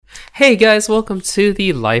Hey guys, welcome to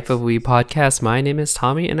the Life of We podcast. My name is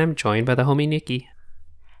Tommy and I'm joined by the homie Nikki.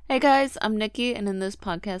 Hey guys, I'm Nikki, and in this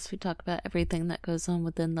podcast we talk about everything that goes on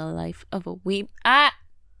within the life of a weeb.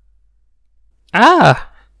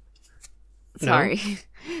 Sorry.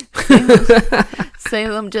 No.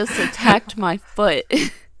 Salem just attacked my foot.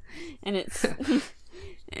 And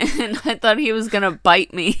I thought he was gonna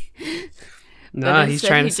bite me. Nah, he's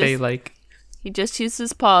trying to say like... He just used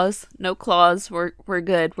his paws. No claws. We're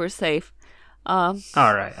good. We're safe.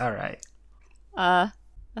 Alright.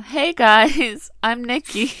 Hey guys, I'm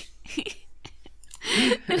Nikki.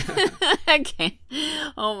 I can't.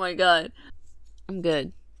 Oh my god. I'm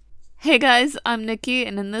good. Hey guys, I'm Nikki,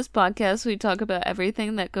 and in this podcast we talk about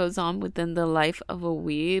everything that goes on within the life of a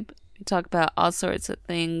weeb. We talk about all sorts of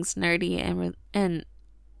things, nerdy and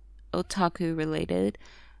otaku related.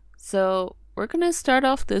 So we're gonna start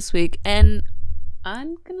off this week, and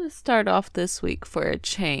I'm gonna start off this week for a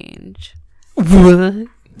change. What?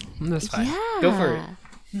 That's fine. Yeah. Go for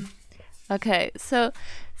it. Okay, so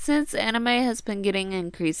since anime has been getting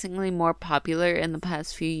increasingly more popular in the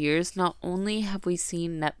past few years, not only have we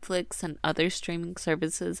seen Netflix and other streaming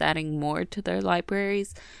services adding more to their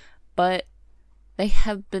libraries, but they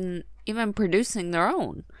have been even producing their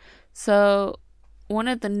own. So one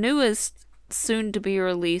of the newest soon to be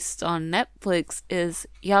released on Netflix is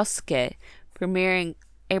Yasuke, premiering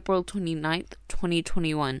April 29th,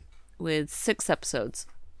 2021, with 6 episodes.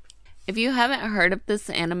 If you haven't heard of this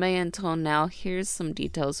anime until now, here's some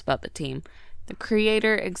details about the team. The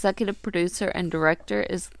creator, executive producer, and director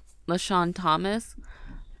is LaShawn Thomas.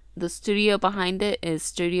 The studio behind it is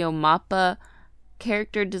Studio Mappa.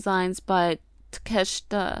 Character designs by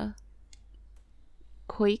Takeshita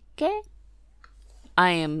Koike?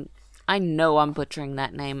 I know I'm butchering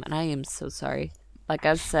that name, and I am so sorry. Like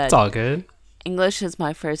I've said, It's all good. English is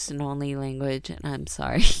my first and only language, and I'm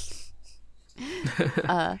sorry.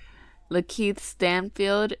 Lakeith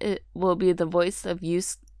Stanfield will be the voice of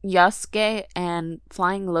Yasuke, and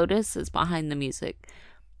Flying Lotus is behind the music.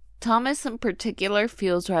 Thomas in particular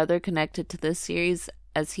feels rather connected to this series,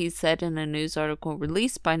 as he said in a news article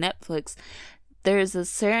released by Netflix. There is a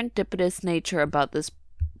serendipitous nature about this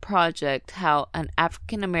project, how an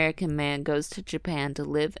African-American man goes to Japan to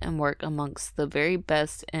live and work amongst the very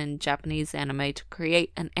best in Japanese anime to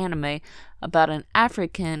create an anime about an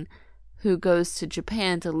African who goes to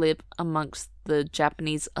Japan to live amongst the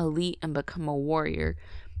Japanese elite and become a warrior.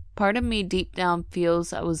 Part of me deep down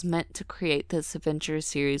feels I was meant to create this adventure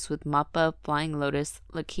series with Mappa, Flying Lotus,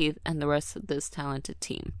 Lakeith, and the rest of this talented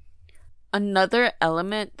team. Another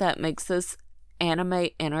element that makes this anime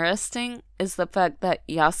interesting is the fact that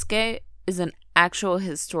Yasuke is an actual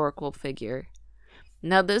historical figure.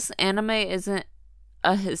 Now, this anime isn't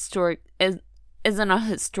a historically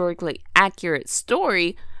accurate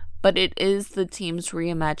story, but it is the team's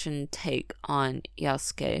reimagined take on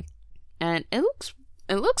Yasuke, and it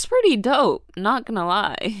looks pretty dope. Not gonna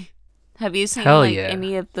lie. Have you seen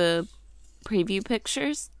any of the preview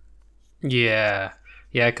pictures? Yeah,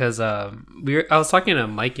 because I was talking to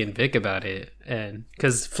Mike and Vic about it, and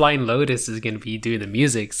because Flying Lotus is gonna be doing the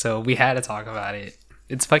music, so we had to talk about it.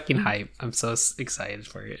 It's fucking hype. I'm so excited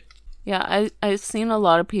for it. Yeah, I've seen a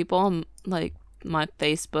lot of people on like my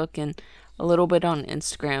Facebook and a little bit on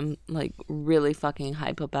Instagram, like really fucking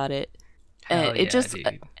hype about it. And it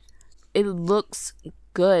looks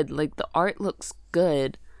good. Like the art looks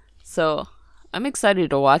good. So I'm excited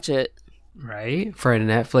to watch it. Right? For a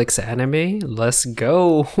Netflix anime? Let's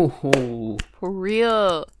go. For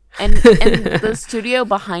real. And the studio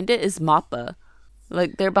behind it is Mappa.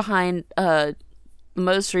 Like they're behind the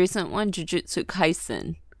most recent one, Jujutsu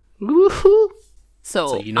Kaisen. Woohoo!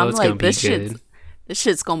 So you know I'm it's like, gonna be good. This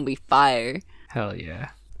shit's gonna be fire. Hell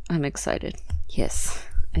yeah. I'm excited. Yes,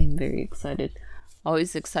 I'm very excited.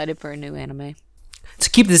 Always excited for a new anime. To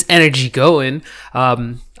keep this energy going,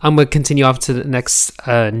 I'm going to continue off to the next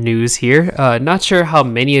news here. Not sure how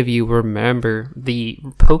many of you remember the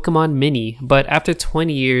Pokemon Mini, but after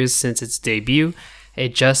 20 years since its debut,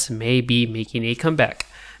 it just may be making a comeback.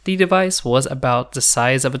 The device was about the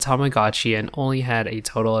size of a Tamagotchi and only had a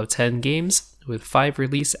total of 10 games, with 5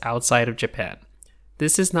 released outside of Japan.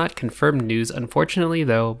 This is not confirmed news, unfortunately,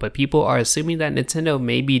 though, but people are assuming that Nintendo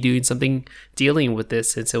may be doing something dealing with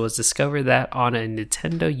this, since it was discovered that on a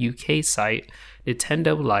Nintendo UK site,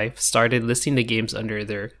 Nintendo Life started listing the games under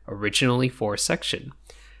their originally for section.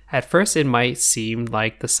 At first, it might seem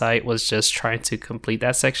like the site was just trying to complete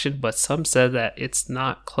that section, but some said that it's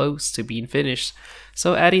not close to being finished,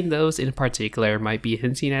 so adding those in particular might be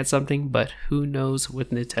hinting at something, but who knows with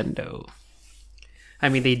Nintendo. I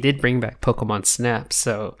mean, they did bring back Pokemon Snap,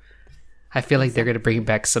 so I feel like they're gonna bring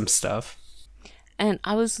back some stuff. And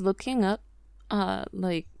I was looking up,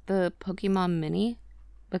 like the Pokemon Mini,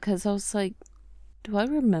 because I was like, do I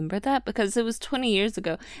remember that? Because it was 20 years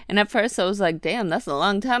ago. And at first I was like, damn, that's a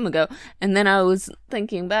long time ago. And then I was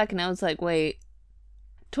thinking back and I was like, wait,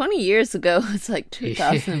 20 years ago, it's like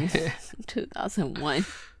 2000, 2001.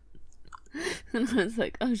 And I was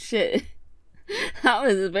like, oh shit, I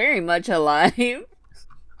was very much alive.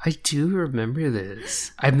 I do remember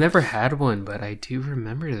this. I've never had one, but I do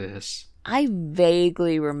remember this. I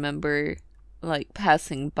vaguely remember like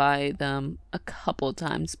passing by them a couple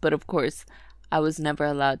times, but of course I was never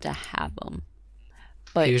allowed to have them.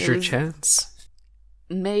 But here's your chance.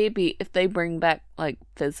 Maybe if they bring back like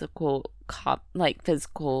the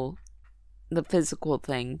physical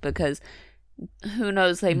thing, because who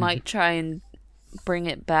knows, they might try and bring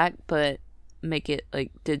it back, but make it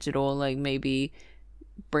like digital, like maybe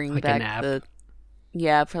bring like back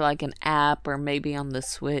for like an app, or maybe on the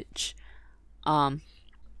Switch.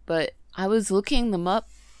 But I was looking them up,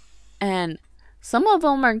 and some of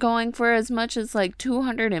them are going for as much as like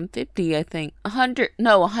 250, I think. 150.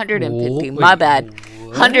 Whoa, My bad.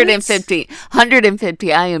 what? 150.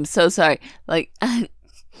 I am so sorry. Like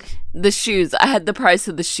the shoes. I had the price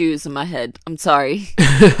of the shoes in my head. I'm sorry.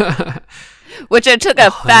 Which I took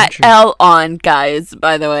a fat L on, guys,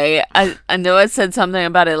 by the way. I know I said something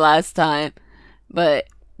about it last time, but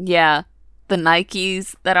yeah, the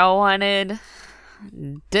Nikes that I wanted,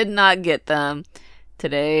 did not get them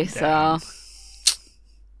today. Damn. So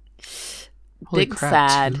Holy big crap,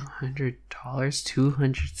 sad. $200,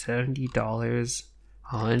 $270,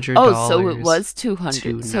 $100. Oh, so it was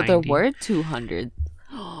 200. So there were 200.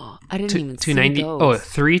 I didn't even see 290. those. Oh,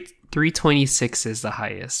 326 is the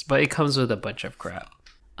highest, but it comes with a bunch of crap.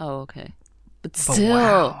 Oh, okay. But still,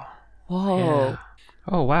 wow. whoa. Yeah.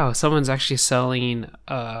 Oh wow, someone's actually selling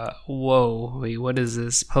whoa, wait, what is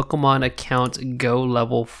this? Pokemon account Go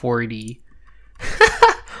level 40.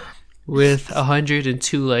 With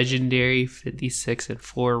 102 legendary, 56 and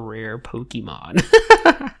 4 rare Pokemon.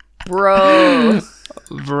 Bro.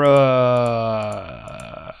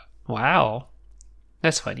 Bruh. Wow.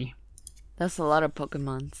 That's funny. That's a lot of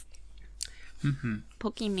Pokemons. Mm-hmm.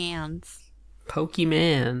 Pokemans.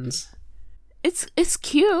 It's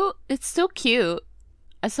cute. It's still cute.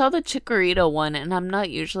 I saw the Chikorita one, and I'm not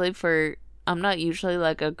usually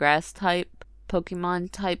like a grass type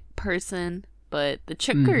Pokemon type person, but the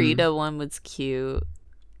Chikorita one was cute.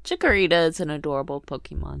 Chikorita is an adorable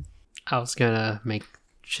Pokemon. I was gonna make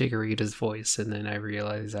Chikorita's voice, and then I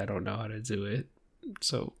realized I don't know how to do it.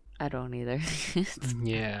 So I don't either.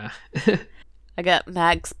 yeah. I got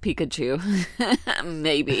Max Pikachu.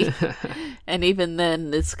 Maybe. And even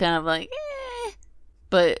then, it's kind of like, eh.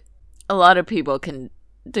 But a lot of people can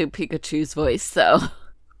do Pikachu's voice, so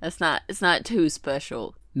it's not too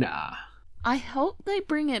special. Nah. I hope they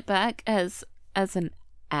bring it back as an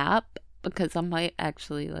app, because I might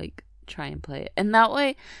actually like try and play it. And that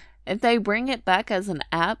way, if they bring it back as an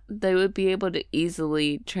app, they would be able to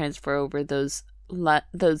easily transfer over those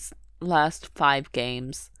last 5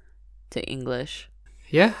 games to English.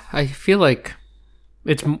 Yeah, I feel like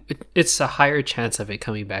it's a higher chance of it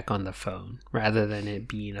coming back on the phone rather than it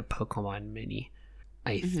being a Pokemon Mini,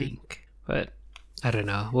 I think. But I don't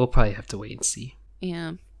know. We'll probably have to wait and see.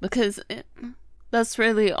 Yeah, because that's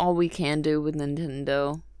really all we can do with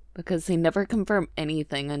Nintendo, because they never confirm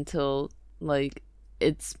anything until like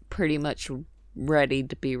it's pretty much ready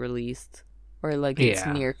to be released, or like it's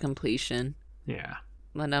near completion. Yeah.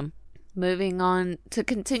 But moving on to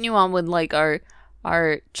continue on with like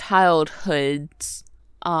our childhoods.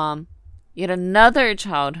 Yet another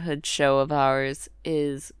childhood show of ours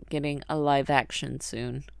is getting a live action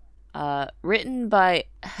soon. Written by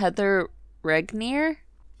Heather Regnier.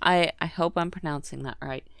 I hope I'm pronouncing that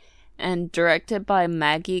right. And directed by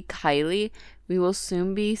Maggie Kiley, we will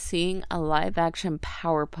soon be seeing a live action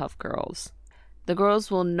Powerpuff Girls. The girls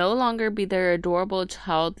will no longer be their adorable,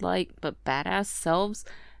 childlike, but badass selves.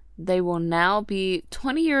 They will now be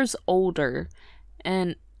 20 years older,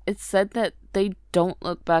 and it's said that they don't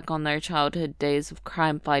look back on their childhood days of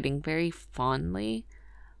crime fighting very fondly,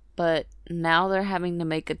 but now they're having to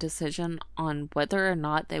make a decision on whether or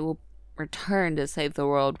not they will return to save the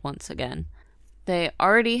world once again. They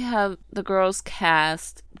already have the girls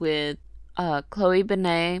cast with Chloe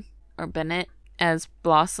Bennett as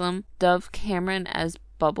Blossom, Dove Cameron as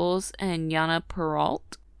Bubbles, and Yana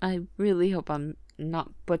Peralt, I really hope I'm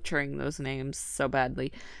not butchering those names so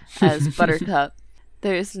badly, as Buttercup.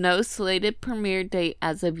 There's no slated premiere date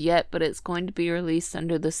as of yet, but it's going to be released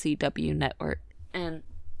under the CW network. And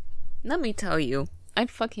let me tell you, I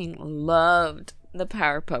fucking loved the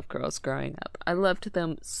Powerpuff Girls growing up. I loved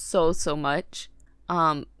them so much.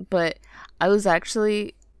 But I was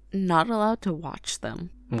actually not allowed to watch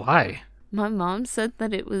them. Why? My mom said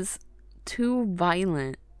that it was too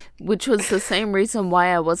violent, which was the same reason why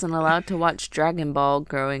I wasn't allowed to watch Dragon Ball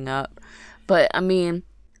growing up. But I mean,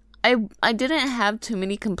 I didn't have too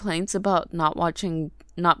many complaints about not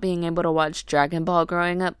being able to watch Dragon Ball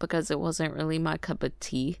growing up because it wasn't really my cup of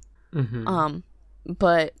tea. Mm-hmm.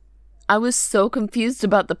 But I was so confused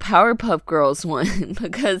about the Powerpuff Girls one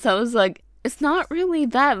because I was like, it's not really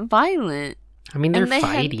that violent. I mean, they're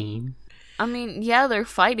fighting. Yeah, they're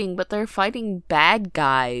fighting, but they're fighting bad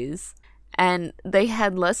guys. And they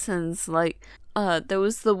had lessons like, there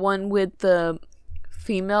was the one with the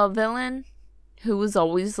female villain who was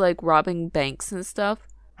always like robbing banks and stuff.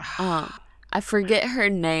 I forget her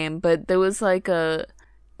name, but there was like a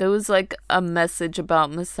message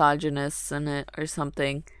about misogynists in it or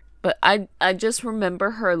something. But I just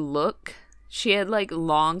remember her look. She had like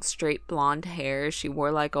long straight blonde hair. She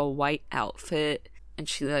wore like a white outfit and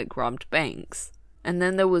she like robbed banks. And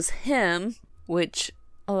then there was him, which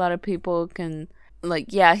a lot of people can like,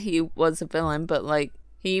 yeah, he was a villain, but like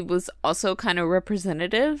he was also kind of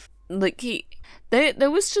representative. Like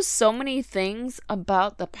there was just so many things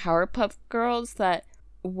about the Powerpuff Girls that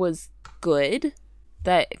was good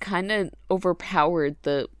that kind of overpowered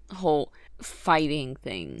the whole fighting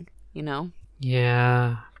thing, you know?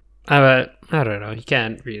 Yeah. I don't know. You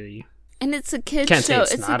can't really. And it's a kid's can't show.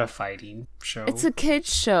 Say it's not a fighting show. It's a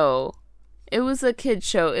kid's show. It was a kid's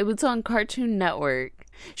show. It was on Cartoon Network.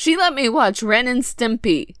 She let me watch Ren and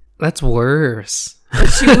Stimpy. That's worse.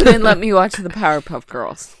 But she wouldn't let me watch the Powerpuff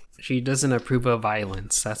Girls. She doesn't approve of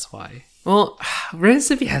violence. That's why. Well, Ren and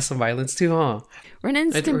Stimpy has some violence too, huh? Ren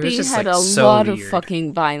and Stimpy had a lot of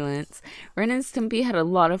fucking violence. Ren and Stimpy had a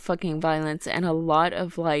lot of fucking violence and a lot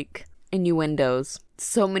of like innuendos.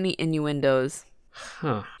 So many innuendos.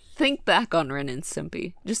 Huh. Think back on Ren and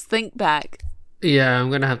Stimpy. Just think back. Yeah, I'm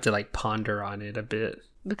gonna have to like ponder on it a bit.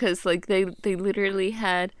 Because like they literally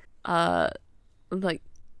had like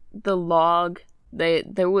the log.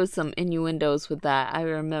 There was some innuendos with that. I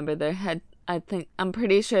remember I'm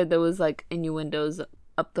pretty sure there was like innuendos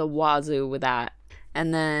up the wazoo with that.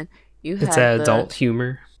 And then you had adult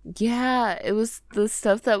humor. Yeah, it was the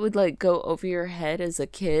stuff that would like go over your head as a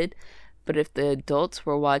kid, but if the adults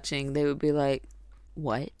were watching, they would be like,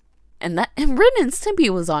 "What?" And Ren and Stimpy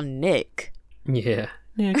was on Nick. Yeah.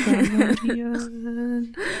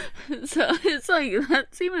 Nickelodeon. So it's like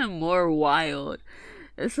that's even more wild.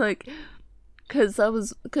 It's like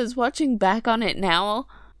because watching back on it now,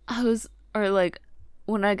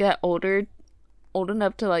 when I got old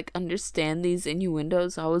enough to like understand these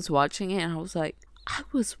innuendos, I was watching it and I was like, I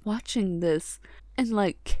was watching this in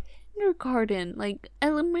like kindergarten, like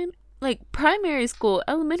primary school,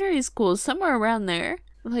 elementary school, somewhere around there.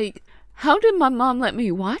 Like, how did my mom let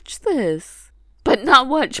me watch this but not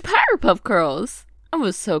watch Powerpuff Girls? I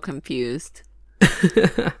was so confused.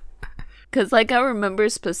 Because, like, I remember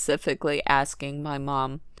specifically asking my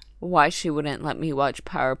mom why she wouldn't let me watch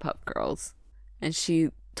Powerpuff Girls. And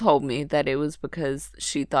she told me that it was because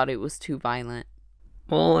she thought it was too violent.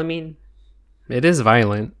 Well, I mean, it is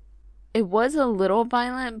violent. It was a little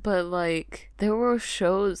violent, but, like, there were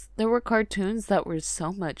cartoons that were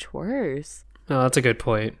so much worse. Oh, that's a good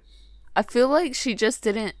point. I feel like she just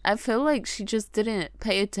didn't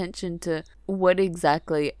pay attention to what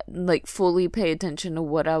exactly, like, fully pay attention to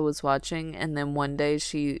what I was watching. And then one day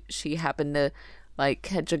she happened to, like,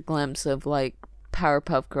 catch a glimpse of, like,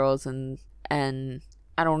 Powerpuff Girls and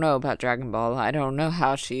I don't know about Dragon Ball. I don't know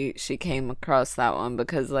how she came across that one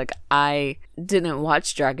because, like, I didn't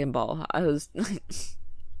watch Dragon Ball.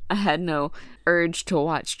 I had no urge to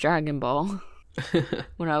watch Dragon Ball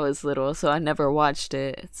when I was little, so I never watched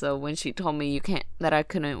it. So when she told me that I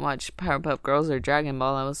couldn't watch Powerpuff Girls or Dragon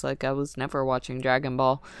Ball, I was like, I was never watching Dragon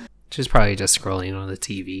Ball. She's probably just scrolling on the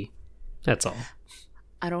TV. That's all.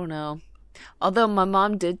 I don't know. Although my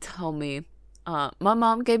mom did tell me, my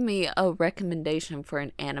mom gave me a recommendation for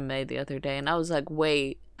an anime the other day, and I was like,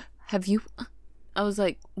 wait, did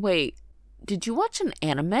you watch an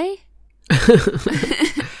anime?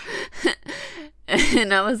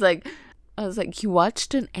 And I was like, you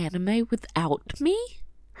watched an anime without me?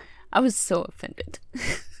 I was so offended.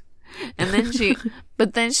 And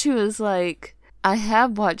then she was like, I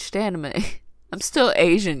have watched anime. I'm still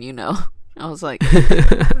Asian, you know. I was like,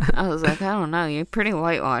 I don't know, you're pretty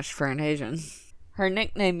whitewashed for an Asian. Her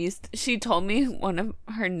nickname she told me one of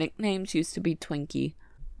her nicknames used to be Twinkie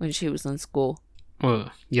when she was in school.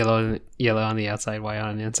 Well, yellow on the outside, white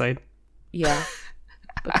on the inside? Yeah.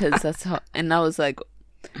 Because that's how, and I was like,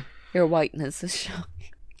 Your whiteness is showing.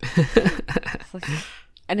 It's like,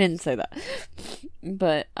 I didn't say that.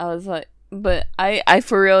 But I was like, but I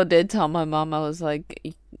for real did tell my mom, I was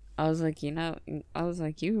like,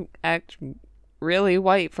 you act really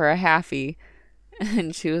white for a halfie.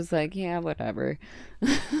 And she was like, yeah, whatever.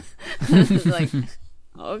 I was like,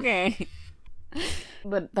 okay.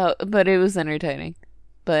 But it was entertaining.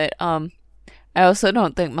 But I also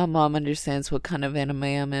don't think my mom understands what kind of anime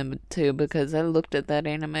I'm into, because I looked up that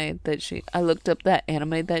anime that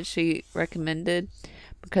she recommended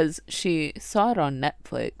because she saw it on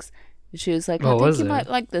Netflix. And she was like, I think you might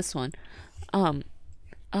like this one.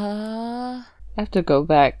 I have to go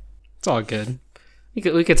back. It's all good.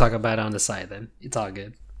 We could talk about it on the side then. It's all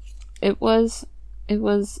good. It was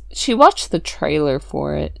she watched the trailer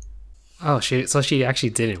for it. Oh, she actually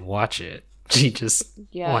didn't watch it. She just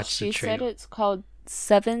watched the trailer. She said it's called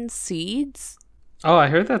 7 Seeds. Oh, I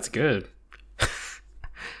heard that's good.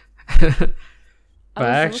 But I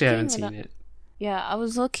actually haven't seen it. Yeah, I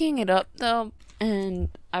was looking it up though, and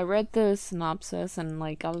I read the synopsis, and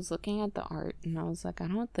like I was looking at the art, and I was like, I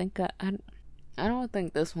don't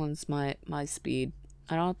think this one's my speed.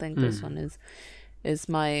 I don't think this one is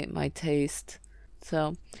my taste.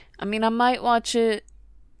 So, I mean, I might watch it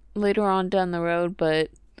later on down the road, but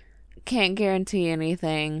can't guarantee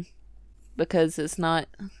anything because it's not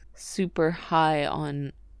super high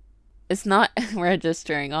on. It's not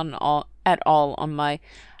registering at all on my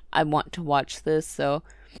I want to watch this. So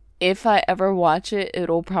if I ever watch it,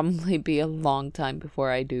 it'll probably be a long time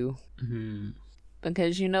before I do. Mm-hmm.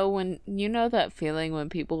 Because when that feeling when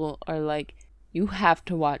people are like, you have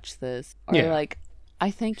to watch this, or like,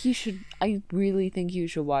 I really think you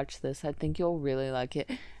should watch this. I think you'll really like it.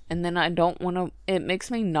 And then I don't want to, it makes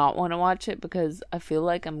me not want to watch it because I feel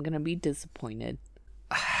like I'm going to be disappointed.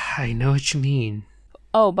 I know what you mean.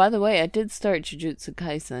 Oh, by the way, I did start Jujutsu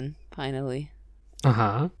Kaisen, finally.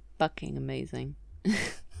 Uh-huh. Fucking amazing.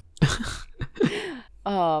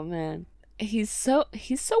 Oh, man. He's so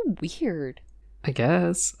weird. I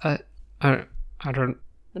guess. I don't.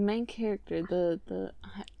 The main character,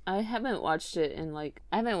 I haven't watched it I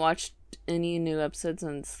haven't watched any new episodes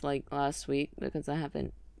since, like, last week because I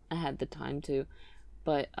had the time to.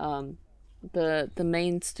 But, the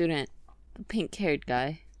main student, the pink-haired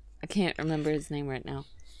guy, I can't remember his name right now.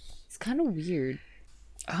 It's kind of weird.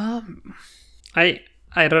 I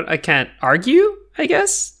can't argue, I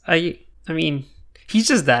guess. I mean, he's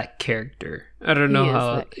just that character. I don't know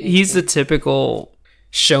how. He's the typical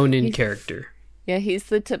shonen character. Yeah, he's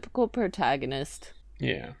the typical protagonist.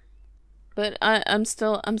 Yeah. But I'm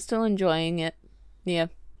still enjoying it. Yeah.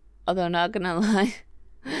 Although not gonna lie.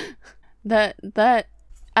 that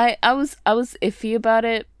I was iffy about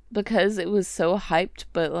it because it was so hyped,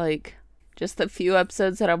 but like just the few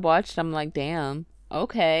episodes that I've watched, I'm like, damn,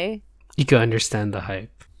 okay. You can understand the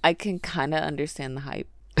hype. I can kind of understand the hype.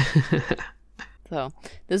 So,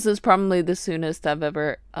 this is probably the soonest I've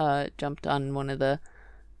ever jumped on one of the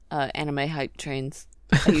anime hype trains.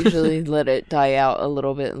 I usually let it die out a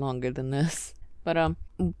little bit longer than this. But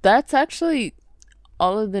that's actually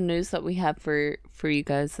all of the news that we have for you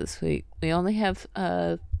guys this week. We only have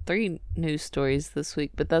 3 news stories this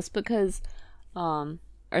week, but that's because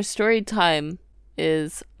our story time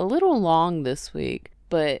is a little long this week,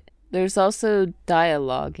 but there's also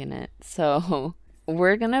dialogue in it. So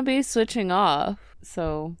we're gonna be switching off.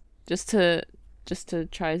 So just to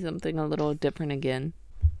try something a little different again.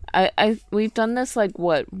 We've done this like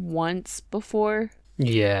once before?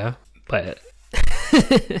 Yeah, but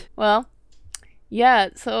well, yeah,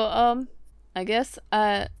 so I guess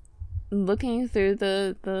looking through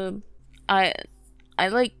the I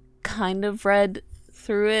like kind of read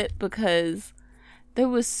through it because there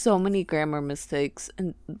was so many grammar mistakes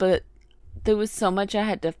but there was so much I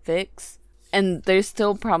had to fix, and there's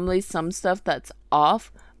still probably some stuff that's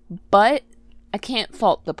off, but I can't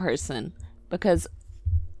fault the person because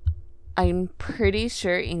I'm pretty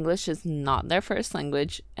sure English is not their first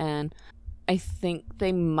language, and I think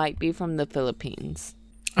they might be from the Philippines.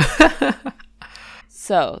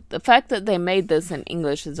 So, the fact that they made this in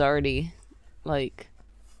English is already, like,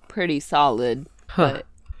 pretty solid. But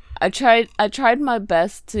I tried my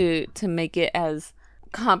best to make it as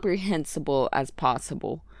comprehensible as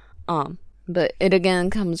possible. But it again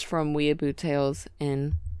comes from Weeaboo Tales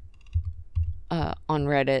on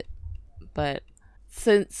Reddit. But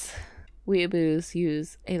since Weeaboos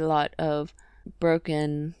use a lot of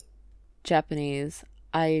broken Japanese,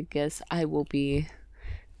 I guess I will be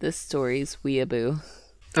this story's Weeaboo.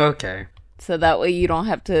 Okay. So that way you don't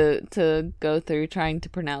have to go through trying to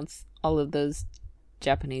pronounce all of those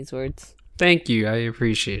Japanese words. Thank you. I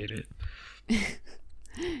appreciate it.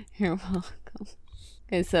 You're welcome.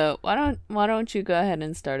 Okay, so why don't you go ahead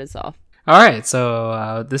and start us off? All right,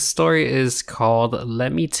 so this story is called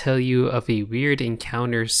 "Let Me Tell You of a Weird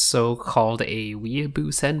Encounter So-Called a Weeaboo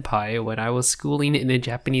Senpai When I Was Schooling in a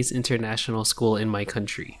Japanese International School in My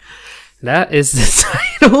Country." That is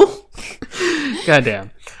the title.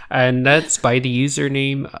 Goddamn. And that's by the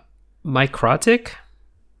username Microtic.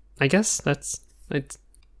 I guess I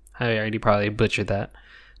already probably butchered that.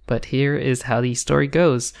 But here is how the story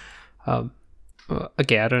goes.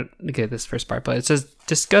 Okay, I don't get this first part, but it says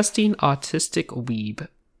disgusting autistic weeb,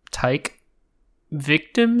 Taik,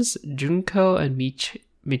 victims Junko and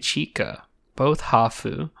Michika, both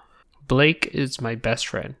Hafu. Blake is my best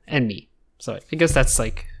friend, and me. So I guess that's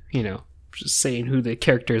like, just saying who the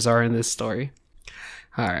characters are in this story.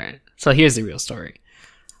 Alright, so here's the real story.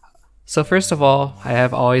 So first of all, I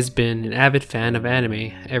have always been an avid fan of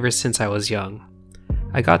anime ever since I was young.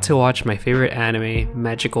 I got to watch my favorite anime,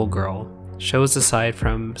 Magical Girl, shows aside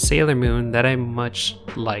from Sailor Moon that I much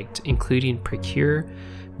liked, including Precure,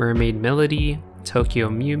 Mermaid Melody, Tokyo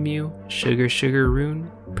Mew Mew, Sugar Sugar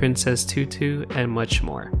Rune, Princess Tutu, and much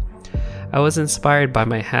more. I was inspired by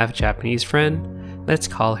my half-Japanese friend, let's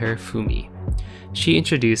call her Fumi. She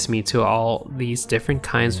introduced me to all these different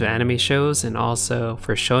kinds of anime shows and also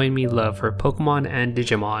for showing me love for Pokemon and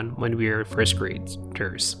Digimon when we were first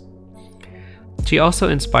graders. She also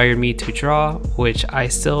inspired me to draw, which I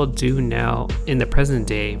still do now in the present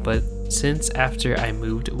day, but since after I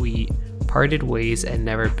moved we parted ways and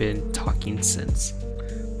never been talking since.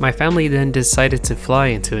 My family then decided to fly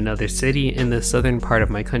into another city in the southern part of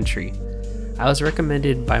my country. I was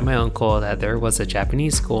recommended by my uncle that there was a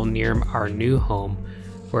Japanese school near our new home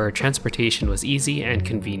where transportation was easy and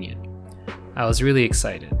convenient. I was really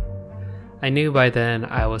excited. I knew by then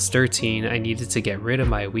I was 13 I needed to get rid of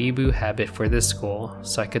my weeaboo habit for this school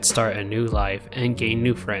so I could start a new life and gain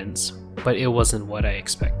new friends, but it wasn't what I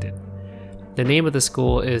expected. The name of the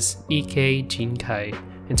school is Nikkei Jinkai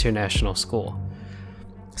International School.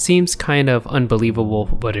 Seems kind of unbelievable,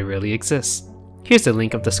 but it really exists. Here's the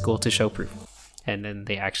link of the school to show proof. And then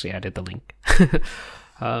they actually added the link.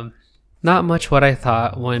 Not much what I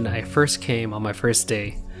thought when I first came on my first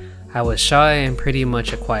day. I was shy and pretty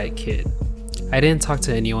much a quiet kid. I didn't talk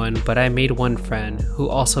to anyone, but I made one friend who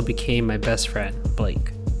also became my best friend, Blake,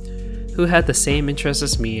 who had the same interests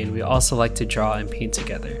as me and we also liked to draw and paint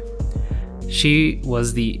together. She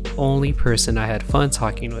was the only person I had fun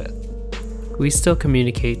talking with. We still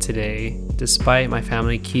communicate today, despite my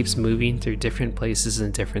family keeps moving through different places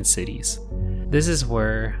in different cities. This is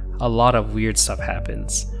where a lot of weird stuff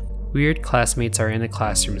happens. Weird classmates are in the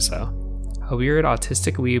classrooms though. A weird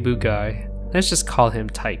autistic weeaboo guy, let's just call him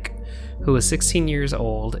Tyke, who was 16 years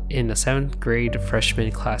old in a 7th grade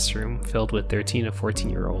freshman classroom filled with 13 to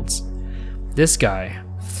 14-year-olds. This guy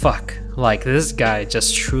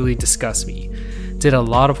just truly disgusts me. Did a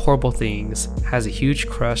lot of horrible things, has a huge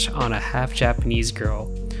crush on a half-Japanese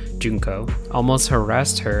girl, Junko, almost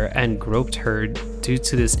harassed her and groped her. Due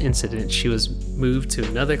to this incident, she was moved to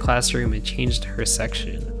another classroom and changed her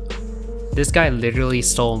section. This guy literally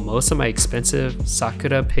stole most of my expensive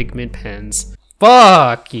Sakura pigment pens.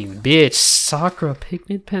 Fucking bitch, Sakura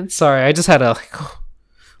pigment pens? Sorry, I just had a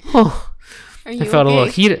I felt a little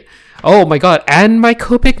heated. Oh my god, and my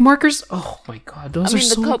Copic markers? Oh my god, those are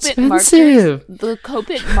so expensive. The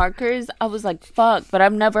Copic markers, I was like, fuck, but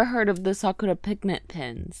I've never heard of the Sakura pigment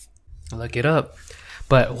pens. Look it up.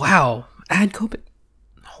 But wow, and Copic.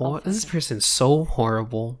 This person's so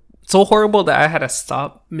horrible. So horrible that I had to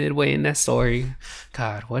stop midway in that story.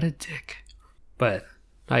 God, what a dick. But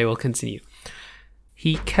I will continue.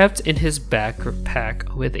 He kept in his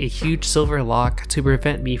backpack with a huge silver lock to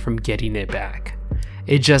prevent me from getting it back.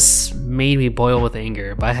 It just made me boil with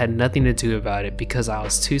anger, but I had nothing to do about it because I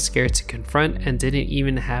was too scared to confront and didn't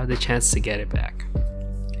even have the chance to get it back.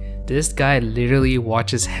 This guy literally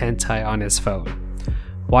watches hentai on his phone.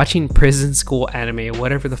 Watching prison school anime,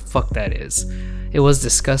 whatever the fuck that is. It was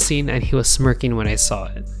disgusting and he was smirking when I saw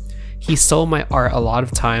it. He stole my art a lot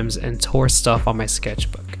of times and tore stuff on my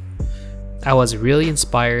sketchbook. I was really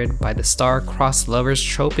inspired by the star-crossed lovers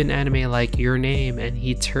trope in anime like Your Name, and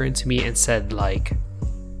he turned to me and said like...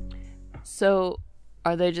 So,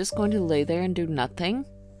 are they just going to lay there and do nothing?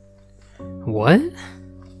 What?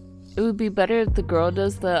 It would be better if the girl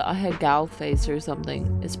does the I had gal face or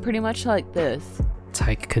something. It's pretty much like this.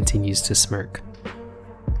 Tyke continues to smirk.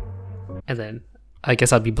 And then, I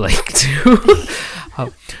guess I'll be Blake too.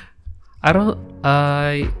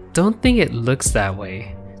 I don't think it looks that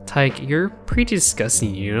way. Tyke, you're pretty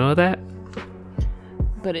disgusting, you know that?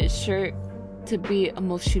 But it's sure to be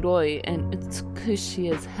omoshiroi and it's cushy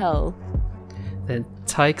as hell. Then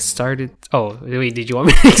Tyke started. Oh wait, did you want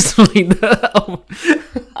me to explain that?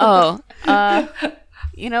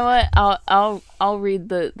 You know what? I'll read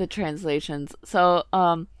the translations. So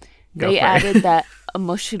they for it. added that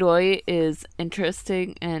Moshiroi is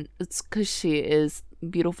interesting and Tsukushi is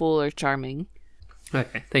beautiful or charming.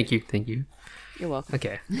 Okay, thank you. You're welcome.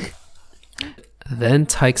 Okay. Then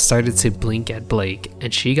Tyke started to blink at Blake,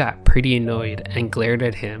 and she got pretty annoyed and glared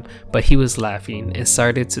at him, but he was laughing and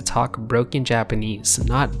started to talk broken Japanese,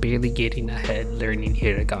 not barely getting ahead learning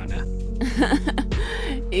hiragana.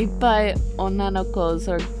 いっぱい女の子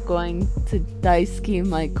are going to 大好き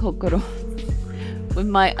my kokoro with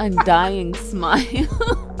my undying smile.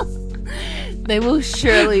 They will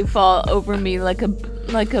surely fall over me like a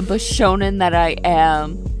Bashonen that I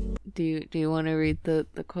am. Do you want to read the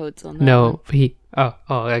quotes on that? No,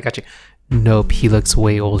 I got you. Nope, he looks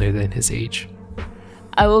way older than his age.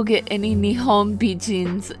 I will get any Nihon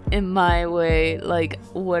bijins in my way, like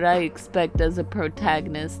what I expect as a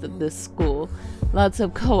protagonist of this school. Lots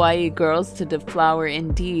of kawaii girls to deflower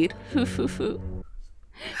indeed. He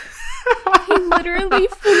literally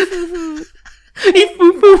foo-foo-foo. He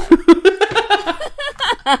foo-foo-foo.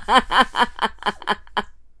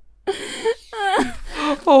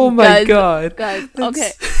 Oh my god. Guys,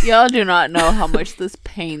 okay. Y'all do not know how much this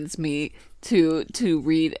pains me to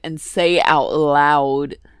read and say out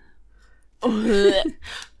loud. Foo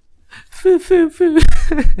foo foo.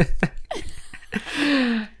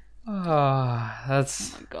 Oh,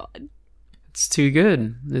 that's... Oh my god. It's too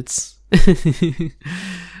good. It's...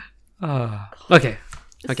 Okay.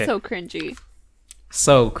 It's so cringy.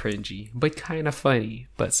 So cringy, but kind of funny,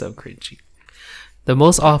 but so cringy. The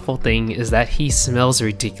most awful thing is that he smells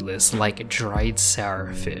ridiculous, like dried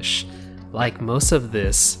sour fish. Like most of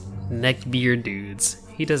this neckbeard dudes,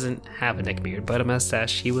 he doesn't have a neckbeard, but a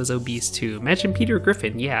mustache. He was obese too. Imagine Peter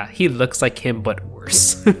Griffin. Yeah, he looks like him, but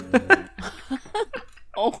worse.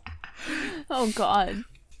 Oh god.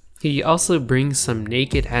 He also brings some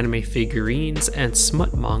naked anime figurines and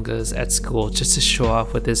smut mangas at school just to show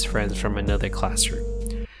off with his friends from another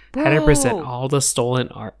classroom. Bro. Had to present all the stolen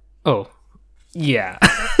art. Oh, yeah.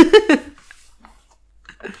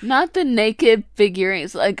 Not the naked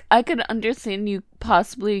figurines. Like, I could understand you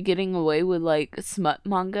possibly getting away with, like, smut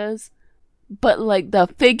mangas. But, like, the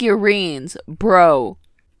figurines, bro.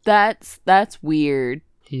 That's weird.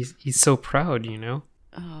 He's so proud, you know?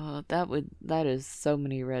 Oh, that is so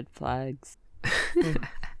many red flags.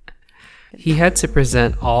 He had to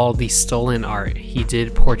present all the stolen art he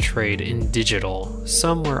did portrayed in digital.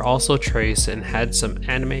 Some were also traced and had some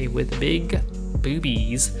anime with big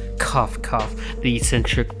boobies. Cough, cough. The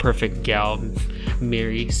eccentric perfect gal,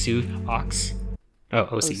 Mary Sue Ox. Oh,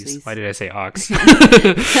 OCs. Why did I say Ox?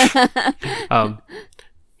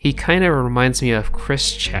 He kind of reminds me of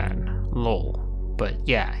Chris Chan. Lol. But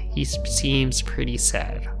yeah, he seems pretty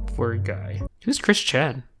sad. Poor guy. Who's Chris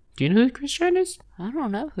Chan? Do you know who Chris Chan is? I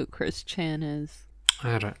don't know who Chris Chan is.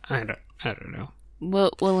 I don't know.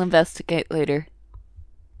 We'll investigate later.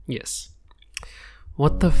 Yes.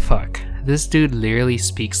 What the fuck? This dude literally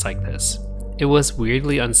speaks like this. It was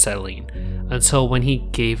weirdly unsettling until when he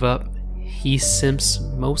gave up. He simps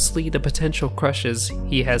mostly the potential crushes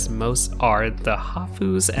he has most are the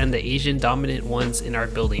Hafus and the Asian dominant ones in our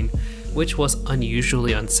building, which was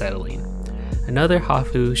unusually unsettling. Another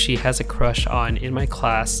Hafu she has a crush on in my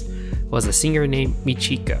class was a singer named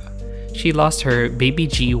Michika. She lost her Baby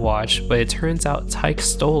G watch, but it turns out Tyke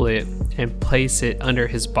stole it and placed it under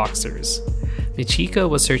his boxers. Michika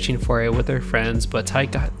was searching for it with her friends, but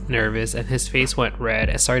Tyke got nervous and his face went red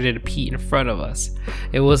and started to pee in front of us.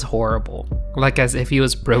 It was horrible, like as if he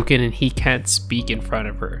was broken and he can't speak in front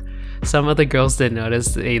of her. Some of the girls did notice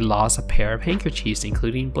they lost a pair of handkerchiefs,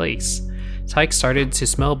 including Blake's. Tyke started to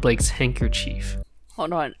smell Blake's handkerchief.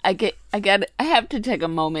 Hold on, I have to take a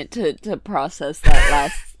moment to process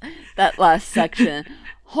that last section.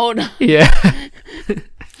 Hold on. Yeah.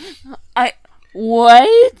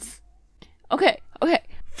 What? Okay.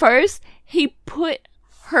 First, he put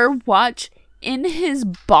her watch in his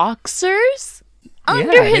boxers?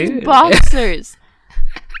 Under his boxers.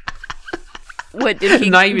 What did he?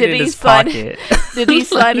 Not even in his pocket. Did he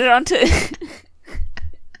slide it onto?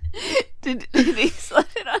 Did he slide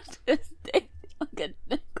it onto his dick like a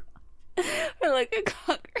nickel or like a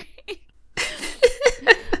cock ring?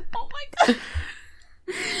 Oh my god!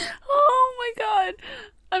 Oh my god!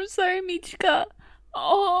 I'm sorry, Michika.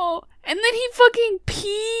 Oh, and then he fucking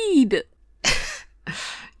peed.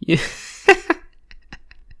 Yeah.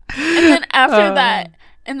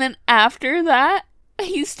 And then after that,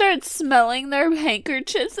 he started smelling their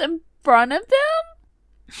handkerchiefs in front of them.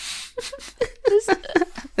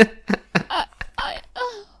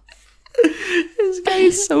 This guy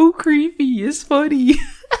is so creepy. It's funny.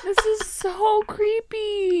 This is so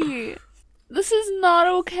creepy. This is not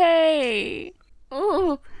okay.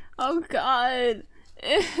 Oh God.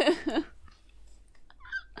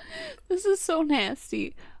 This is so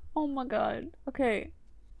nasty. Oh my God. Okay.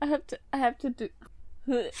 I have to do.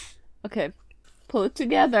 Okay. Pull it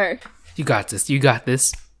together. You got this. You got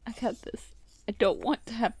this. I got this. I don't want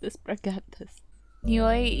to have this, but I got this.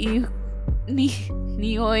 Nioi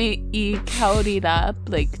I kaori da,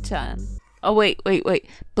 Blake-chan. Oh, wait.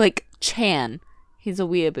 Blake Chan. He's a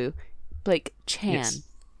weeaboo. Blake Chan. Yes.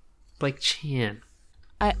 Blake Chan.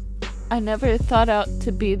 I never thought out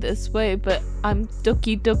to be this way, but I'm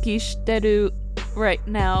doki doki shiteru right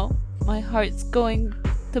now. My heart's going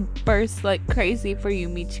to burst like crazy for you,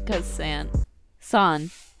 Michika-san.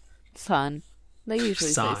 San. They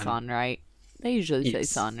usually say san, right? They usually say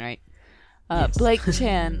san, right? Yes. Blake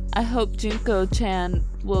Chan, I hope Junko-chan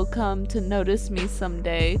will come to notice me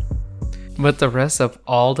someday. But the rest of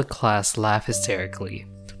all the class laughed hysterically.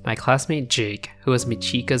 My classmate Jake, who was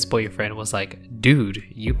Michika's boyfriend, was like, "Dude,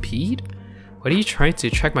 you peed? What are you trying to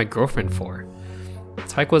track my girlfriend for?"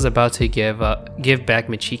 Taika was about to give back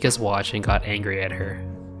Michika's watch and got angry at her.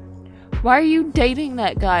 Why are you dating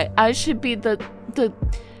that guy? I should be the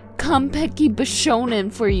Kampeki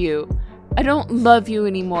Bishonen for you. I don't love you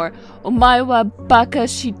anymore. Omae wa baka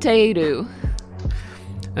shiteru.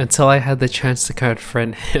 Until I had the chance to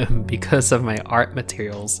confront him because of my art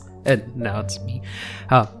materials. And now it's me.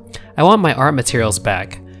 I want my art materials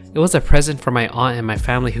back. It was a present for my aunt and my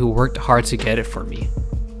family who worked hard to get it for me.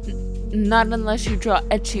 Not unless you draw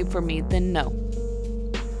ecchi for me, then no.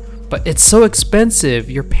 But it's so expensive.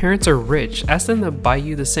 Your parents are rich. Ask them to buy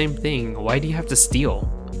you the same thing. Why do you have to steal?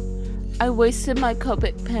 I wasted my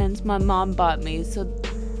Copic pens my mom bought me, so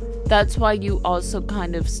that's why you also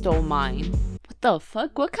kind of stole mine. What the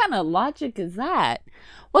fuck? What kind of logic is that?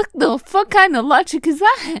 What the fuck kind of logic is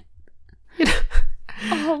that?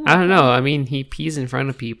 I don't know. I mean, he pees in front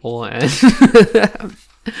of people and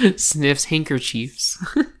sniffs handkerchiefs.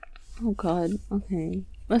 Oh God. Okay.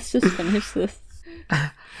 Let's just finish this.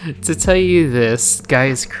 To tell you this, guy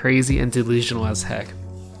is crazy and delusional as heck.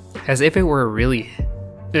 As if it were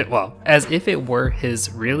his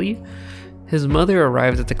mother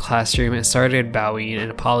arrived at the classroom and started bowing and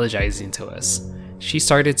apologizing to us. She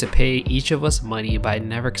started to pay each of us money, but I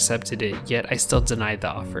never accepted it, yet I still denied the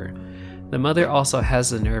offer. The mother also has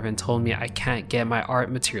the nerve and told me I can't get my art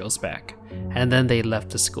materials back, and then they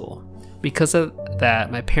left the school. Because of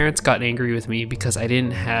that, my parents got angry with me because I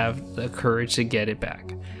didn't have the courage to get it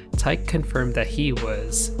back. Tyke confirmed that he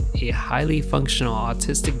was a highly functional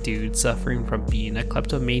autistic dude suffering from being a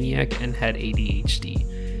kleptomaniac and had ADHD.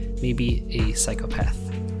 Maybe a psychopath.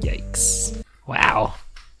 Yikes. Wow.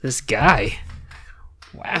 This guy.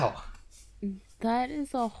 Wow. That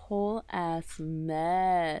is a whole ass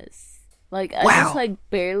mess. Like, I wow. just, like,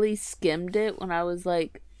 barely skimmed it when I was,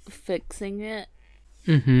 like, fixing it.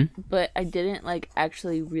 Mm-hmm. But I didn't, like,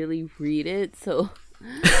 actually really read it, so...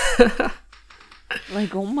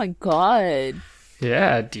 like, oh my God.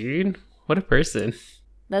 Yeah, dude. What a person.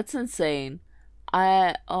 That's insane.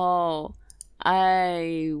 I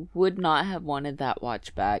would not have wanted that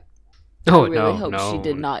watch back. Oh, I really hope she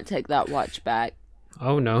did not take that watch back.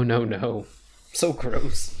 Oh, no. So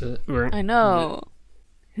gross. I know.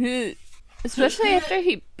 Especially after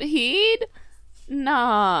he peed?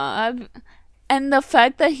 Nah. And the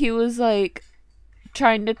fact that he was, like,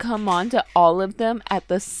 trying to come on to all of them at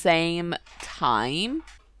the same time.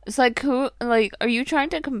 It's like, who, like, are you trying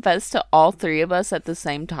to confess to all three of us at the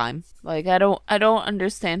same time? Like, I don't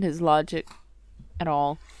understand his logic at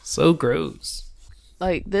all. So gross.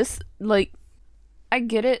 Like, this, like, I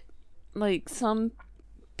get it. Like, some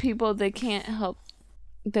people, they can't help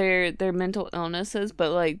their mental illnesses,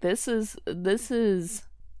 but, like, this is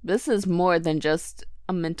more than just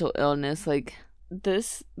a mental illness. Like,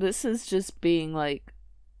 this is just being, like,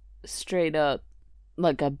 straight up,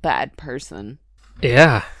 like, a bad person.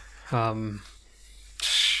 Yeah.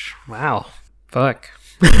 Wow. Fuck.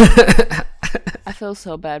 I feel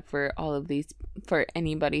so bad for all of these, for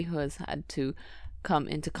anybody who has had to come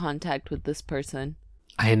into contact with this person.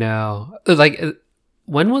 I know. Like,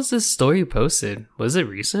 when was this story posted? Was it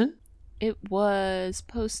recent? It was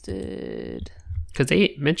posted. Because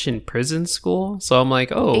they mentioned prison school, so I'm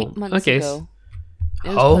like, oh, 8 months okay. ago.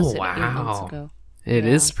 Oh, wow. 8 months ago. It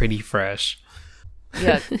is pretty fresh.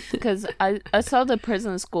 Yeah, because I saw the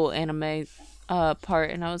prison school anime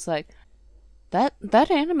part, and I was like, that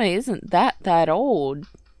anime isn't that old.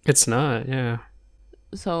 It's not, yeah.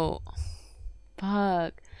 So,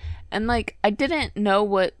 fuck. And, like, I didn't know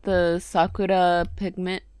what the Sakura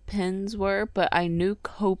pens were, but I knew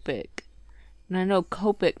Copic. And I know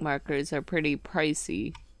Copic markers are pretty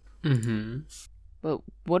pricey. Mm-hmm. But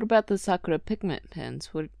what about the Sakura pigment pens?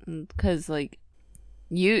 Because, like,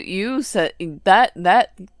 you said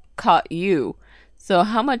that caught you. So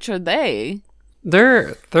how much are they?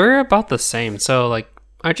 They're about the same. So, like,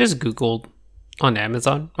 I just Googled on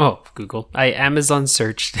Amazon. Oh, Google. I Amazon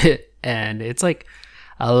searched it, and it's like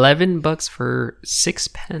 $11 for 6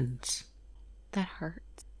 pens. That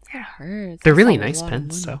hurts. That hurts. They're That's really a nice lot of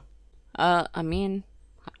pens, money. so. I mean,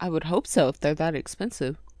 I would hope so if they're that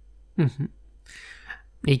expensive. Mm-hmm.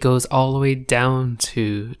 It goes all the way down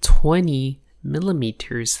to 20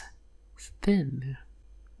 millimeters thin.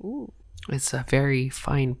 Ooh. It's a very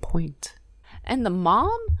fine point. And the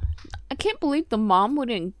mom, I can't believe the mom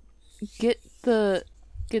wouldn't get the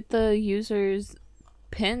user's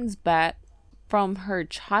pins back from her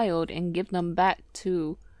child and give them back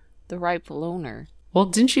to the rightful owner. Well,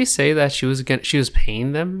 didn't she say that she was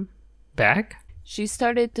paying them back? She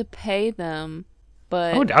started to pay them,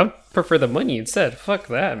 but I would prefer the money instead. Fuck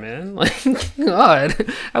that, man. Like,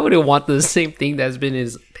 God, I wouldn't want the same thing that's been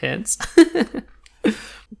his pants.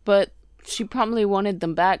 but she probably wanted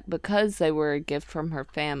them back because they were a gift from her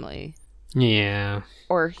family. Yeah.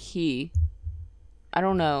 Or he. I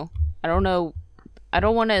don't know. I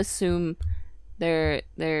don't want to assume their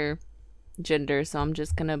gender, so I'm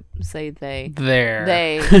just gonna say they.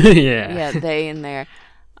 They. Yeah. Yeah, they and their.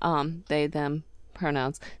 They, them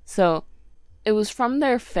pronouns. So it was from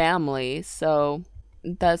their family, so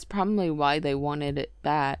that's probably why they wanted it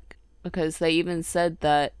back. Because they even said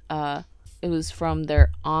that it was from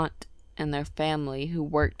their aunt and their family who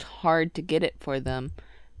worked hard to get it for them.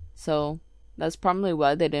 So that's probably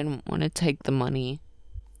why they didn't want to take the money.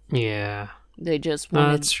 Yeah. They just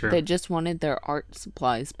wanted that's true. They just wanted their art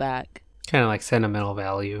supplies back. Kind of like sentimental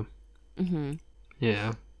value. Mhm.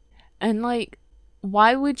 Yeah. And like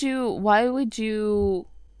why would you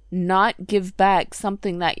not give back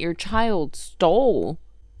something that your child stole?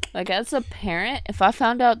 Like, as a parent, if I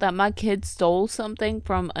found out that my kid stole something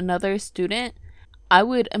from another student, I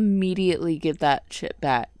would immediately give that shit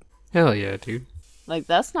back. Hell yeah, dude. Like,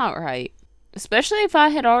 that's not right. Especially if I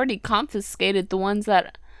had already confiscated the ones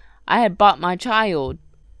that I had bought my child.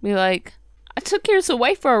 Be like, I took yours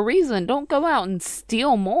away for a reason. Don't go out and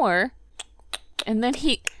steal more. And then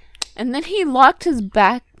he locked his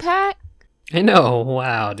backpack. I know.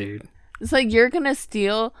 Wow, dude. It's like you're gonna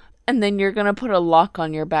steal and then you're gonna put a lock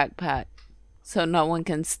on your backpack so no one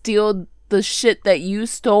can steal the shit that you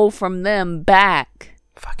stole from them back.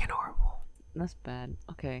 Fucking horrible. That's bad.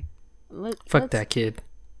 Okay. Fuck that kid.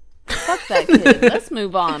 Fuck that kid. Let's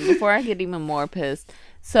move on before I get even more pissed.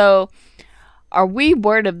 So, our wee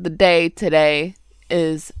word of the day today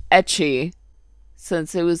is ecchi.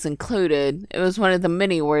 Since it was included. It was one of the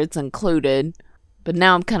many words included. But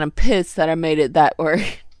now I'm kind of pissed that I made it that word.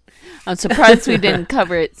 I'm surprised we didn't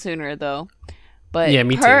cover it sooner, though. But yeah,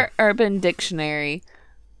 me per too. Urban Dictionary,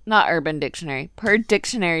 not Urban Dictionary, per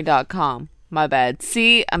dictionary.com. My bad.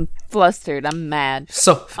 See, I'm flustered. I'm mad.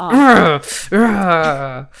 So,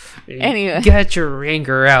 anyway. Get your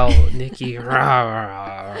anger out, Nikki. All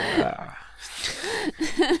right,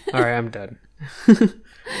 I'm done.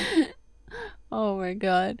 Oh my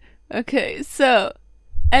god. Okay, so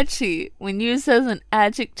ecchi, when used as an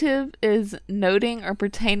adjective, is noting or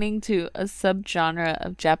pertaining to a subgenre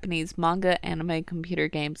of Japanese manga, anime, computer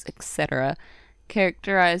games, etc.,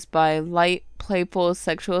 characterized by light, playful,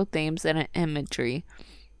 sexual themes and imagery.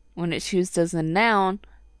 When it's used as a noun,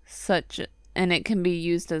 and it can be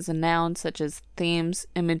used as a noun such as themes,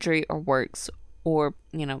 imagery, or works, or,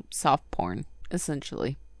 soft porn,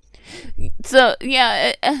 essentially. So,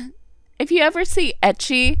 yeah, if you ever see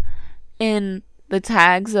ecchi in the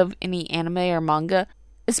tags of any anime or manga,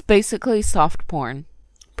 it's basically soft porn.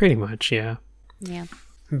 Pretty much, yeah. Yeah.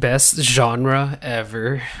 Best genre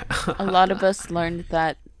ever. A lot of us learned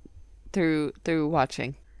that through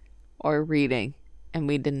watching or reading, and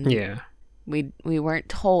we didn't. Yeah. We weren't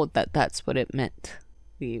told that that's what it meant.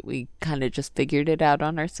 We kind of just figured it out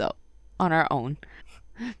on our own,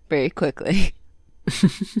 very quickly.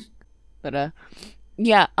 But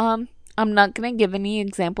yeah. I'm not gonna give any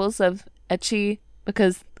examples of ecchi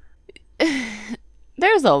because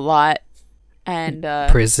there's a lot. And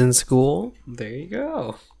prison school. There you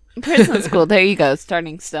go. Prison school. There you go.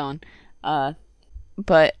 Starting stone.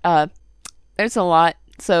 But there's a lot,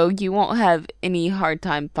 so you won't have any hard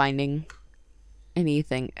time finding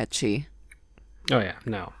anything ecchi. Oh yeah,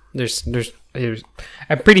 no. There's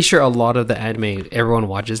I'm pretty sure a lot of the anime everyone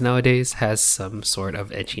watches nowadays has some sort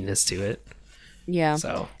of etchiness to it. Yeah.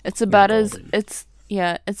 So it's about as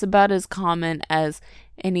common as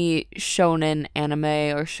any shonen anime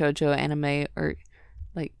or shoujo anime or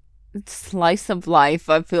like slice of life.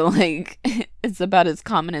 I feel like it's about as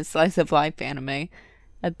common as slice of life anime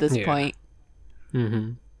at this point.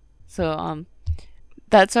 Mm-hmm. So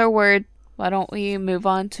that's our word. Why don't we move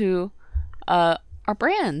on to our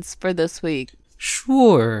brands for this week?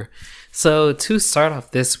 Sure. So to start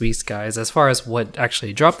off this week's, guys, as far as what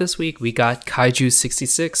actually dropped this week, we got Kaiju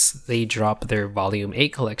 66. They dropped their Volume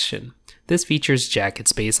 8 collection. This features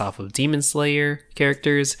jackets based off of Demon Slayer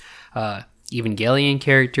characters, Evangelion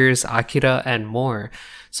characters, Akira, and more.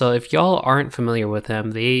 So if y'all aren't familiar with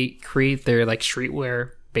them, they create their like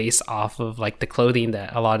streetwear based off of like the clothing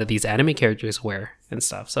that a lot of these anime characters wear and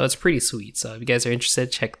stuff. So it's pretty sweet. So if you guys are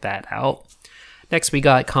interested, check that out. Next, we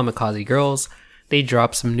got Kamikaze Girls. They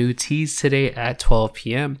dropped some new tees today at 12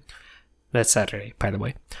 p.m. That's Saturday, by the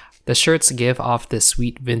way. The shirts give off this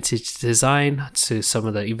sweet vintage design to some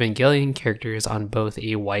of the Evangelion characters on both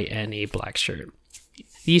a white and a black shirt.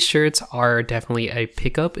 These shirts are definitely a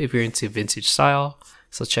pickup if you're into vintage style,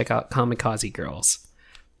 so check out Kamikaze Girls.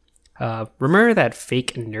 Remember that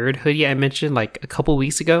fake nerd hoodie I mentioned like a couple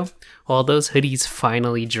weeks ago? Well, those hoodies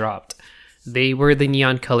finally dropped. They were the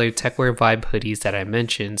neon colored techwear vibe hoodies that I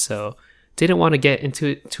mentioned, so didn't want to get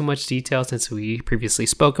into too much detail since we previously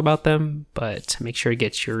spoke about them, but make sure to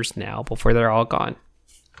get yours now before they're all gone.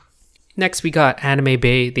 Next, we got Anime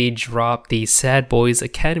Bay. They dropped the Sad Boys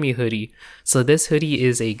Academy hoodie. So this hoodie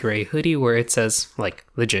is a gray hoodie where it says, like,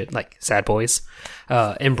 legit, like, Sad Boys,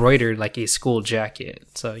 embroidered like a school jacket.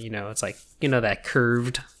 So, it's like, that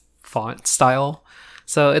curved font style.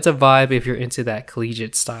 So it's a vibe if you're into that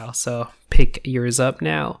collegiate style. So pick yours up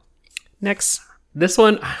now. Next, this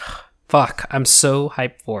one... Fuck, I'm so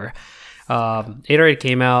hyped for. It already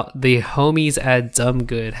came out. The homies at Dumb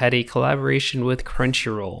Good had a collaboration with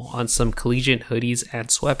Crunchyroll on some collegiate hoodies and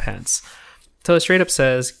sweatpants. So it straight up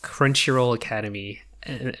says Crunchyroll Academy,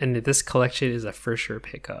 and this collection is a for sure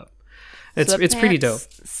pickup. It's pretty dope.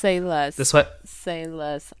 Say less. Say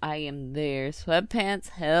less. I am there. Sweatpants.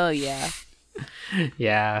 Hell yeah.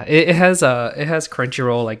 Yeah, it has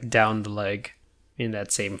Crunchyroll like down the leg in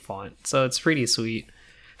that same font, so it's pretty sweet.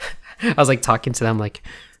 I was like talking to them like,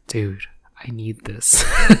 dude, I need this.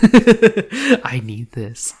 I need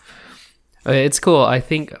this. It's cool. I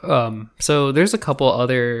think so there's a couple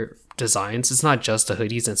other designs. It's not just the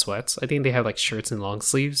hoodies and sweats. I think they have like shirts and long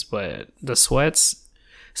sleeves, but the sweats,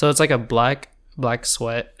 so it's like a black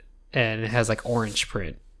sweat and it has like orange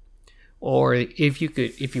print. Or if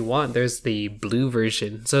you want, there's the blue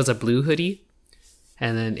version. So it's a blue hoodie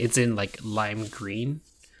and then it's in like lime green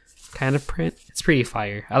kind of print. It's pretty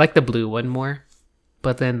fire. I like the blue one more,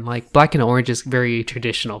 but then like black and orange is very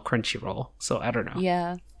traditional Crunchyroll, so I don't know.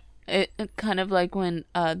 Yeah, it kind of like when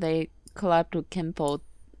they collabed with Kinfold,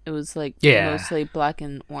 it was like mostly black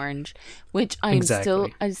and orange, which I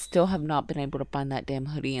still have not been able to find that damn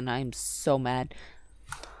hoodie, and I'm so mad.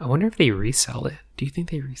 I wonder if they resell it. Do you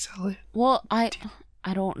think they resell it? Well, I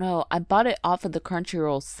don't know. I bought it off of the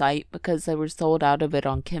Crunchyroll site because they were sold out of it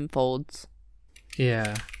on Kinfold's.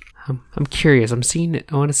 Yeah. I'm curious. I'm seeing it.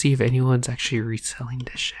 I want to see if anyone's actually reselling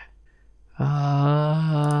this shit.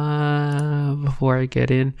 Before I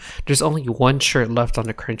get in, there's only one shirt left on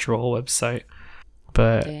the Crunchyroll website,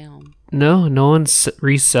 but damn. No one's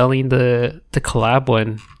reselling the collab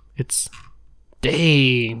one. It's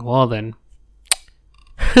dang. Well then,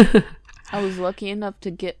 I was lucky enough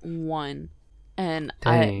to get one, and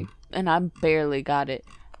dang. I barely got it,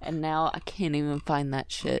 and now I can't even find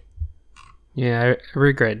that shit. Yeah, I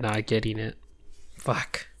regret not getting it.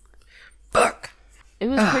 Fuck. It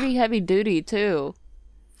was pretty heavy duty, too.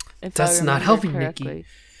 That's not helping, Nikki.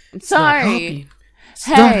 I'm sorry.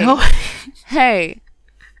 Hey,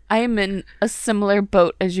 I am in a similar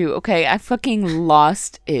boat as you, okay? I fucking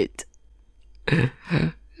lost it.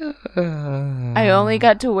 I only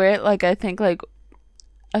got to wear it, like, I think, like,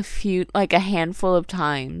 a handful of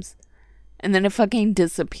times. And then it fucking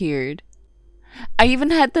disappeared. I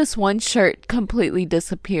even had this one shirt completely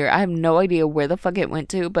disappear. I have no idea where the fuck it went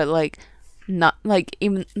to, but like, not like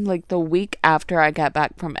even like the week after I got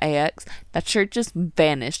back from AX, that shirt just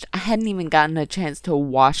vanished. I hadn't even gotten a chance to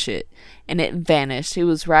wash it, and it vanished. It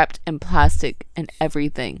was wrapped in plastic and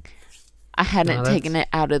everything. I hadn't taken it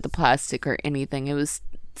out of the plastic or anything. It was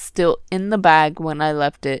still in the bag when I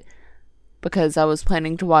left it because I was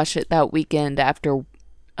planning to wash it that weekend after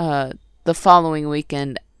the following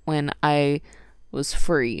weekend when I was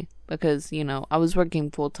free, because I was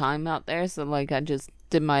working full time out there, so like I just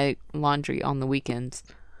did my laundry on the weekends,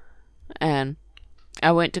 and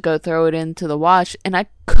I went to go throw it into the wash and I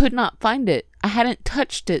could not find it. I hadn't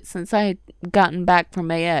touched it since I had gotten back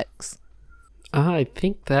from AX. I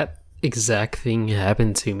think that exact thing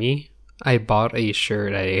happened to me. I bought a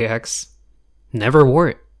shirt at AX, never wore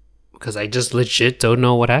it because I just legit don't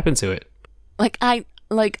know what happened to it. I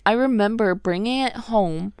remember bringing it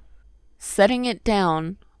home, setting it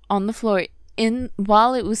down on the floor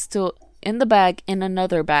while it was still in the bag in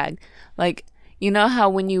another bag. Like, you know how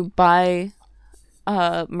when you buy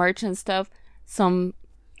merch and stuff, some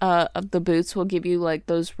of the booths will give you like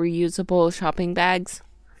those reusable shopping bags.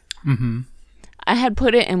 Mm-hmm. I had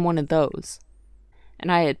put it in one of those,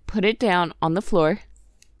 and I had put it down on the floor,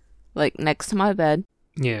 like next to my bed.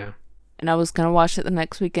 Yeah. And I was gonna wash it the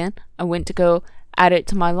next weekend. I went to go add it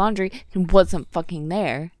to my laundry and it wasn't fucking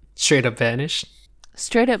there. Straight up vanished.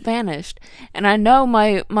 And I know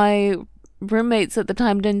my roommates at the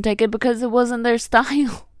time didn't take it because it wasn't their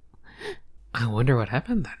style. I wonder what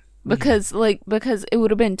happened then. Because it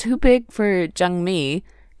would have been too big for Jungmi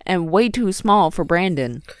and way too small for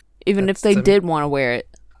Brandon, even if they did want to wear it.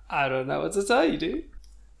 I don't know what to tell you, dude.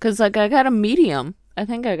 Because, like, I got a medium. I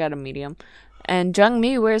think I got a medium. And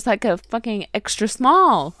Jungmi wears, like, a fucking extra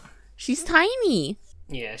small. She's tiny.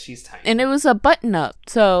 Yeah, she's tiny. And it was a button-up,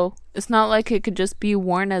 so it's not like it could just be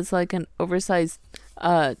worn as, like, an oversized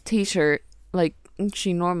t-shirt like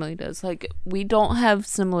she normally does. Like, we don't have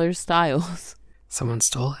similar styles. Someone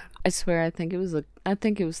stole it. I swear, I think it was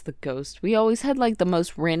the ghost. We always had, like, the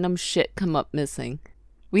most random shit come up missing.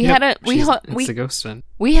 It's a ghost then.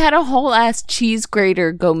 We had a whole ass cheese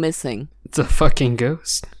grater go missing. It's a fucking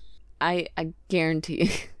ghost. I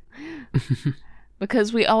guarantee.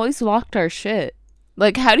 Because we always locked our shit.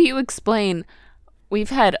 Like, how do you explain?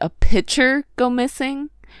 We've had a pitcher go missing.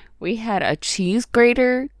 We had a cheese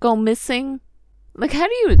grater go missing. Like, how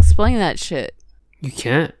do you explain that shit? You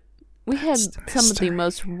can't. We had some of the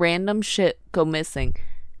most random shit go missing.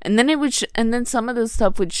 And then and then some of the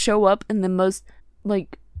stuff would show up in the most,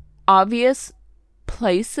 like, obvious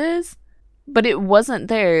places, but it wasn't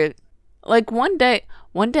there. Like, one day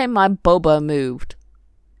my boba moved.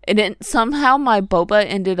 Somehow my boba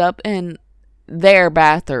ended up in their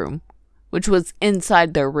bathroom, which was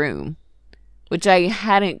inside their room, which I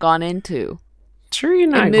hadn't gone into. Sure, you're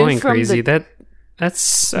not going crazy.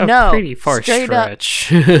 That's a pretty far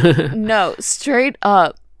stretch. No, straight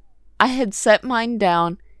up. I had set mine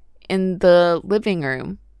down in the living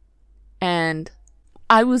room, and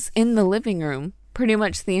I was in the living room pretty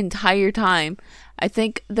much the entire time. I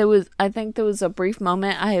think there was a brief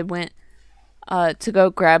moment I had went to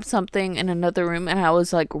go grab something in another room, and I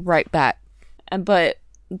was like right back. But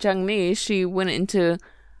Jungmi, she went into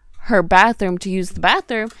her bathroom to use the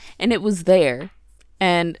bathroom, and it was there.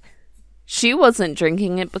 And she wasn't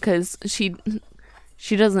drinking it because she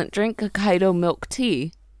doesn't drink Hokkaido milk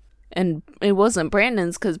tea. And it wasn't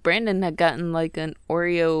Brandon's because Brandon had gotten like an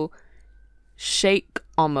Oreo shake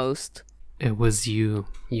almost. It was you.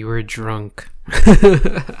 You were drunk.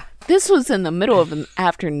 This was in the middle of an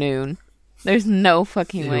afternoon. There's no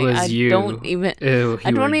fucking way. It was you. I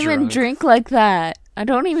don't even drink like that. I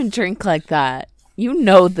don't even drink like that. You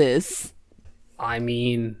know this. I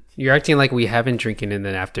mean, you're acting like we haven't drinking in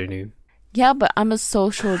the afternoon. Yeah, but I'm a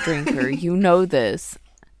social drinker. You know this.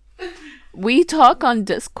 We talk on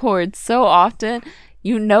Discord so often.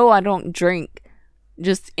 You know I don't drink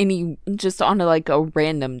just on like a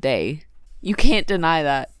random day. You can't deny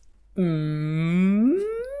that.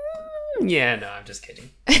 Yeah, no, I'm just kidding.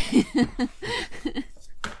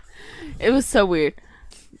 It was so weird.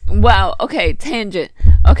 Wow. Okay, tangent.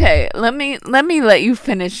 Okay, let me let you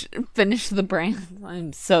finish the brand.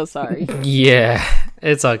 I'm so sorry. Yeah,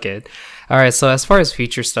 it's all good. All right, so as far as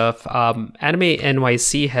feature stuff, Anime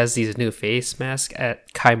NYC has these new face masks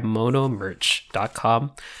at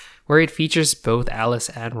kimonomerch.com, where it features both Alice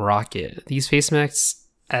and Rocket. These face masks,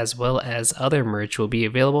 as well as other merch, will be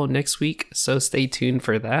available next week, so stay tuned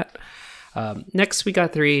for that. Next, we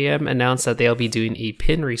got 3AM announced that they'll be doing a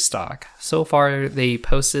pin restock. So far, they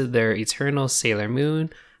posted their Eternal Sailor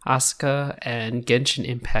Moon, Asuka, and Genshin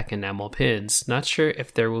Impact enamel pins. Not sure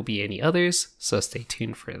if there will be any others, so stay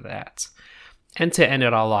tuned for that. And to end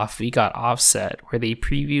it all off, we got Offset, where they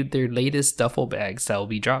previewed their latest duffel bags that will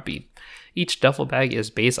be dropping. Each duffel bag is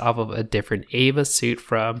based off of a different Eva suit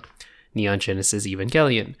from Neon Genesis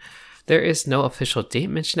Evangelion. There is no official date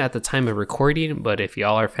mentioned at the time of recording, but if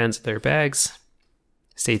y'all are fans of their bags,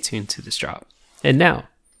 stay tuned to this drop. And now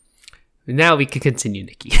we can continue,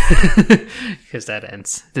 Nikki, because that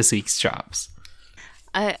ends this week's drops.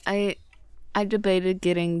 I debated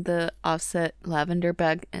getting the Offset lavender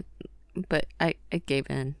bag, but I gave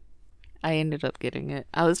in. I ended up getting it.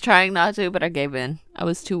 I was trying not to, but I gave in. I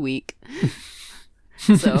was too weak.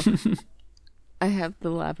 So I have the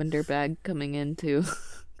lavender bag coming in too.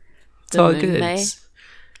 It's all Moon good. May.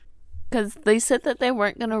 Because they said that they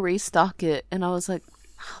weren't going to restock it. And I was like,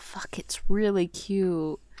 oh, fuck, it's really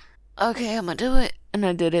cute. Okay, I'm going to do it. And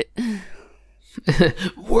I did it.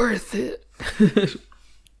 Worth it.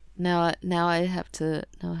 Now I have to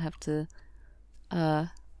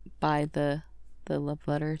buy the love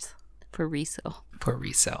letters for resale.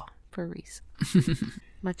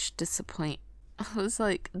 Much disappoint. I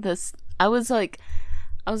was like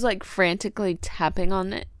frantically tapping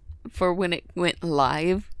on it for when it went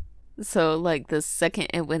live. So like the second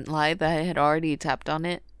it went live, I had already tapped on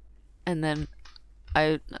it, and then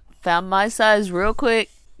I found my size real quick,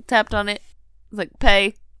 tapped on it, was like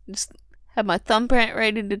pay, just had my thumbprint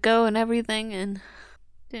ready to go and everything, and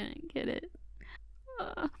didn't get it.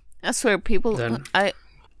 I swear, people. Then...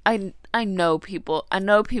 I know people. I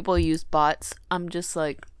know people use bots. I'm just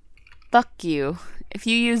like, fuck you. If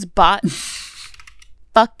you use bots,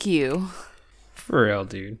 fuck you. For real,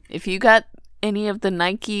 dude. If you got any of the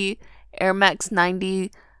Nike Air Max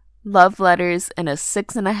 90 love letters and a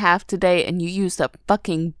 6.5 today, and you used a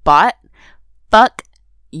fucking bot, fuck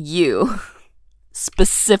you.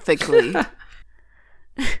 Specifically.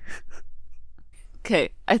 Okay,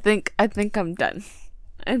 I think I'm done.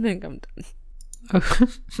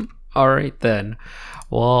 All right then.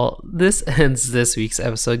 Well, this ends this week's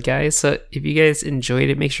episode, guys. So if you guys enjoyed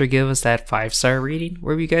it, make sure to give us that 5-star rating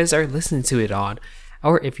wherever you guys are listening to it on.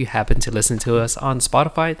 Or if you happen to listen to us on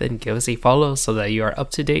Spotify, then give us a follow so that you are up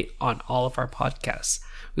to date on all of our podcasts.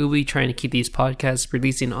 We'll be trying to keep these podcasts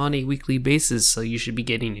releasing on a weekly basis, so you should be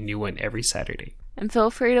getting a new one every Saturday. And feel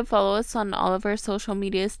free to follow us on all of our social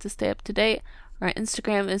medias to stay up to date. Our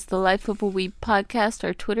Instagram is The Life of a Weeb Podcast.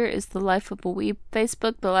 Our Twitter is The Life of a Weeb.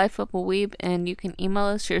 Facebook, The Life of a Weeb. And you can email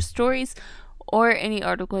us your stories or any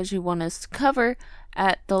articles you want us to cover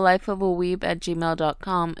at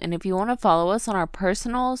thelifeofaweeb@gmail.com. And if you want to follow us on our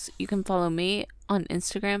personals, you can follow me on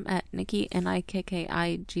Instagram at Nikki,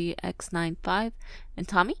 NIKKIGX95. And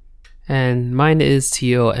Tommy? And mine is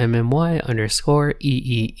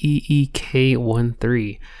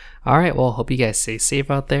TOMMY_EEEEK13. All right, well, hope you guys stay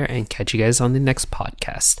safe out there and catch you guys on the next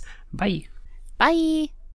podcast. Bye. Bye.